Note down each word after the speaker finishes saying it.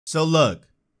So look,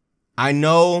 I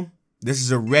know this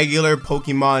is a regular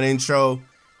Pokemon intro.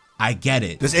 I get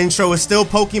it. This intro is still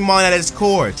Pokemon at its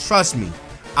core. Trust me.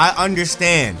 I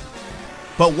understand.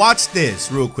 But watch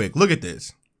this real quick. Look at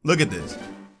this. Look at this.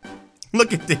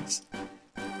 Look at this.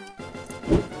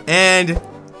 And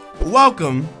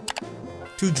welcome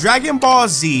to Dragon Ball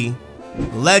Z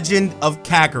Legend of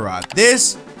Kakarot.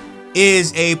 This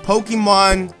is a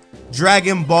Pokemon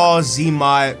Dragon Ball Z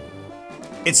mod.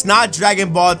 It's not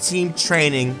Dragon Ball Team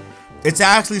Training. It's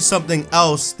actually something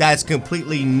else that's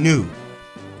completely new.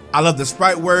 I love the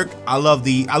sprite work. I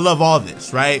love all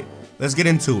this, right? Let's get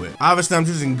into it. Obviously, I'm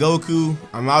choosing Goku.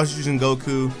 I'm always choosing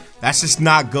Goku. That's just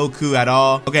not Goku at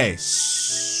all. Okay.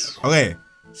 Okay.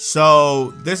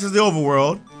 So, this is the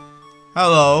overworld.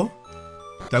 Hello.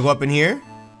 Do I go up in here?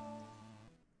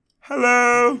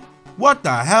 Hello. What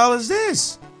the hell is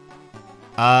this?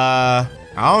 I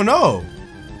don't know.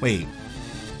 Wait.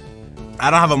 I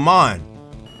don't have a Mon.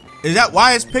 Is that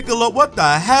why it's Piccolo? What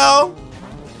the hell?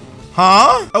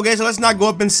 Huh? Okay, so let's not go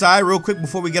up inside real quick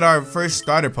before we get our first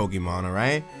starter Pokemon,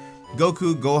 alright?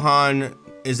 Goku, Gohan,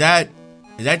 is that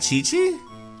Chi-Chi?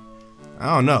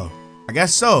 I don't know. I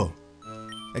guess so.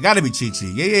 It gotta be Chi-Chi.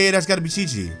 Yeah, that's gotta be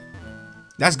Chi-Chi.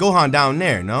 That's Gohan down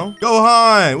there, no?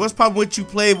 Gohan, what's poppin' with you,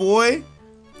 playboy?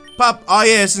 Pop, oh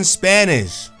yeah, it's in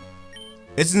Spanish.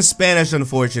 It's in Spanish,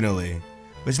 unfortunately.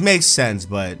 Which makes sense,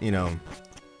 but, you know,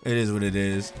 it is what it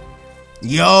is.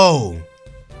 Yo!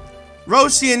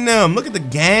 Roshi and them, look at the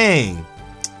gang.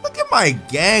 Look at my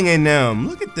gang and them.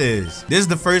 Look at this. This is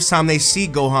the first time they see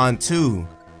Gohan too.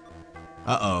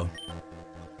 Uh-oh.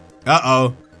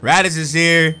 Uh-oh. Raditz is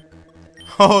here.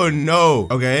 Oh no.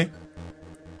 Okay.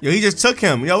 Yo, he just took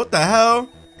him. Yo, what the hell?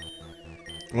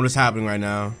 What is happening right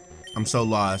now? I'm so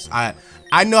lost. I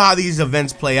know how these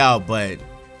events play out, but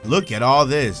look at all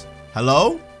this.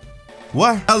 Hello?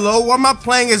 What? Hello? Why am I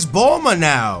playing as Bulma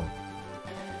now?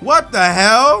 What the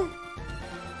hell?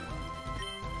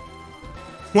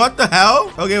 What the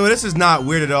hell? Okay, well, this is not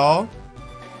weird at all.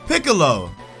 Piccolo,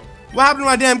 what happened to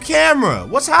my damn camera?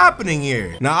 What's happening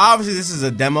here? Now, obviously, this is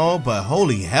a demo, but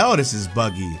holy hell, this is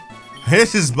buggy.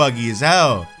 This is buggy as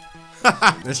hell.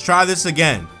 Let's try this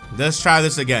again. Let's try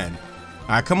this again.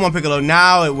 All right, come on, Piccolo.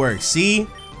 Now it works. See?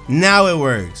 Now it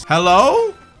works.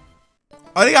 Hello?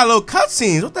 Oh, they got little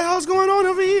cutscenes. What the hell's going on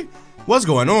over here? What's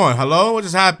going on? Hello? What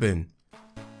just happened?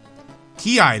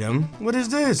 Key item? What is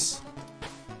this?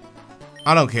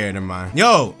 I don't care, never mind.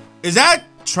 Yo, is that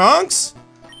Trunks?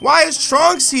 Why is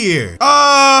Trunks here?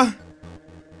 Why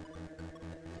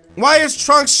is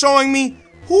Trunks showing me?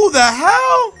 Who the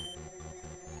hell?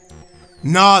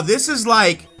 Nah, this is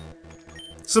like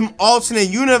some alternate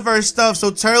universe stuff. So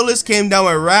Turles came down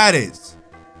with Raditz.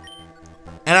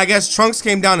 And I guess Trunks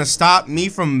came down to stop me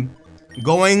from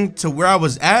going to where I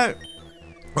was at.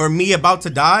 Or me about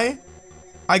to die.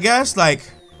 I guess, like,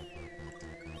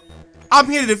 I'm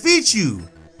here to defeat you.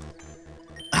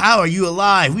 How are you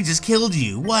alive? We just killed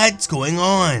you. What's going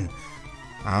on?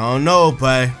 I don't know,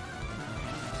 but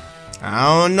I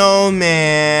don't know,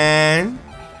 man.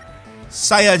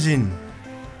 Saiyajin.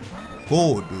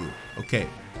 Gold, dude. Okay.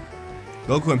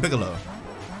 Goku and Piccolo.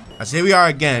 So here we are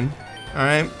again. All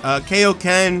right.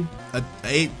 Kaioken.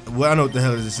 8. Well, I don't know what the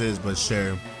hell this is, but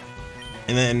sure.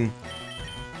 And then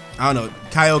I don't know.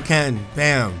 Kaioken.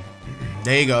 Bam.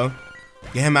 There you go.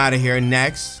 Get him out of here.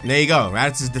 Next. There you go.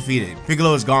 Raditz is defeated.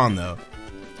 Piccolo is gone, though.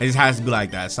 It just has to be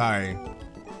like that. Sorry.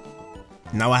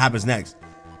 Now what happens next?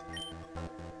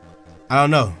 I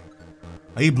don't know.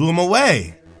 Oh, he blew him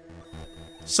away.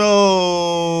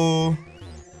 So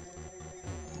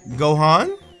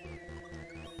Gohan?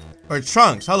 Or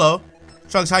Trunks? Hello.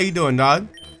 Trunks, how you doing, dog?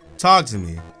 Talk to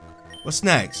me. What's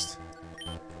next?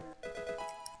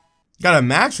 Got a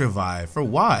max revive. For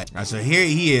what? Alright, so here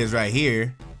he is right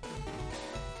here.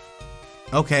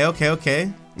 Okay.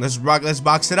 Let's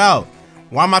box it out.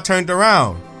 Why am I turned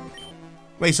around?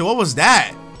 Wait, so what was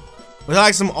that? Was that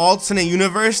like some alternate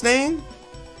universe thing?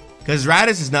 Because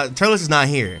Turles is not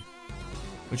here.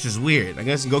 Which is weird. I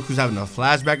guess Goku's having a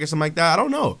flashback or something like that. I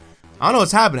don't know. I don't know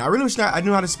what's happening. I really wish I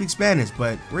knew how to speak Spanish,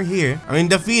 but we're here. I mean,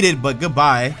 defeated, but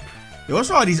goodbye. Yo, what's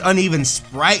all these uneven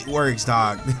sprite works,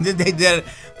 dog? They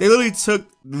literally took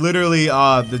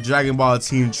the Dragon Ball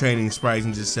Team Training sprites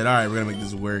and just said, all right, we're gonna make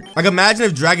this work. Like, imagine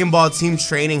if Dragon Ball Team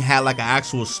Training had like an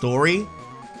actual story.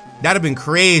 That'd have been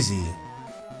crazy.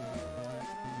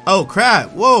 Oh, crap.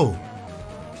 Whoa.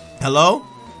 Hello?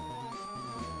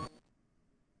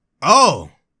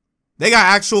 Oh. They got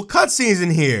actual cutscenes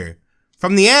in here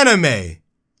from the anime. It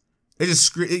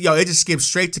just skipped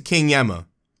straight to King Yama.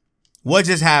 What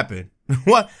just happened?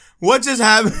 What just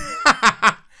happened?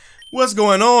 What's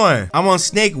going on? I'm on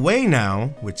Snake Way now,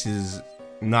 which is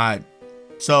not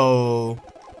so.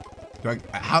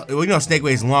 You know, Snake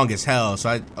Way is long as hell.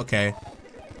 So okay.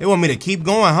 They want me to keep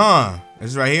going, huh?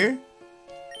 Is it right here?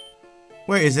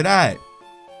 Where is it at?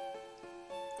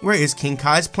 Where is King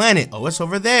Kai's planet? Oh, it's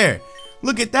over there.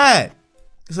 Look at that.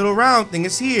 This little round thing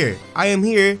is here. I am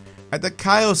here at the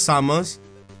Kaio-sama's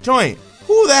joint.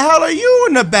 Who the hell are you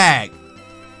in the back?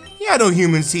 Yeah, no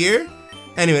humans here.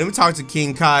 Anyway, let me talk to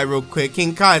King Kai real quick.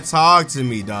 King Kai, talk to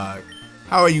me, dog.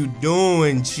 How are you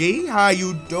doing, G? How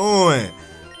you doing?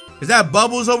 Is that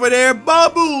Bubbles over there?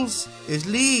 Bubbles! It's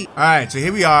Lee. Alright, so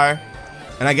here we are.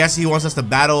 And I guess he wants us to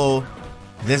battle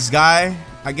this guy.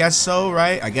 I guess so,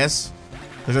 right? I guess.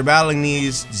 Because we're battling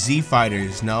these Z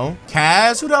fighters, no?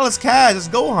 Kaz? Who the hell is Kaz? It's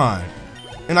Gohan.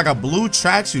 In like a blue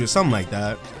tracksuit or something like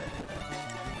that.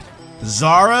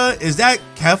 Zara? Is that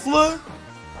Kefla?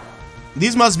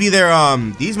 These must be their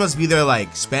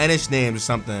like Spanish names or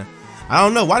something. I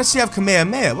don't know. Why does she have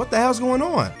Kamehameha? What the hell's going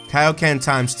on? Kaioken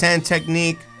times 10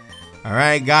 technique.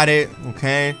 Alright, got it.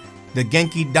 Okay. The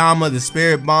Genki Dama, the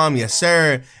Spirit Bomb, yes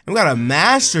sir. And we got a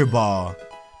Master Ball.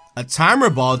 A Timer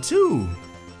Ball too.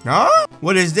 Huh?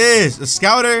 What is this? A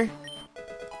Scouter?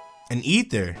 An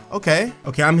Ether. Okay.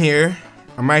 Okay, I'm here.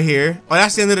 I'm right here. Oh,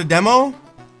 that's the end of the demo?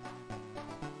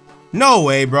 No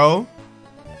way, bro.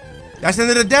 That's the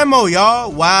end of the demo,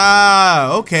 y'all.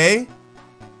 Wow. Okay.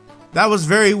 That was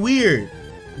very weird.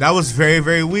 That was very,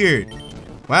 very weird.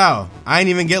 Wow. I didn't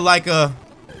even get like a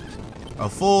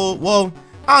full, well,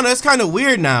 I don't know, it's kind of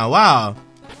weird now. Wow.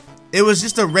 It was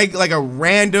just like a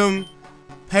random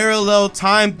parallel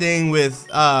time thing with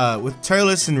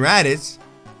Turles and Raditz.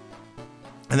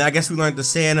 And I guess we learned the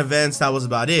Saiyan events, that was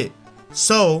about it.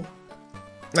 So,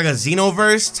 like a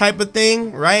Xenoverse type of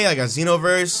thing, right? Like a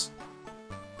Xenoverse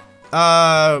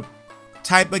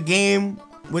type of game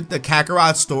with the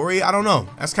Kakarot story. I don't know.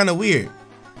 That's kind of weird.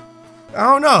 I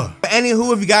don't know. But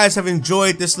anywho, if you guys have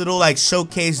enjoyed this little like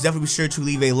showcase, definitely be sure to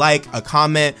leave a like, a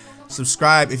comment,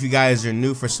 subscribe if you guys are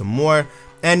new for some more.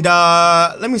 And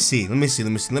let me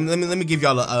give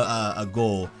y'all a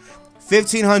goal.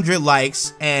 1,500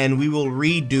 likes and we will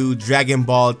redo Dragon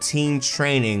Ball Team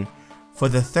Training for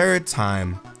the 3rd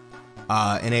time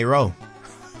in a row.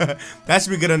 That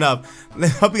should be good enough.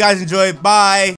 Hope you guys enjoy. Bye.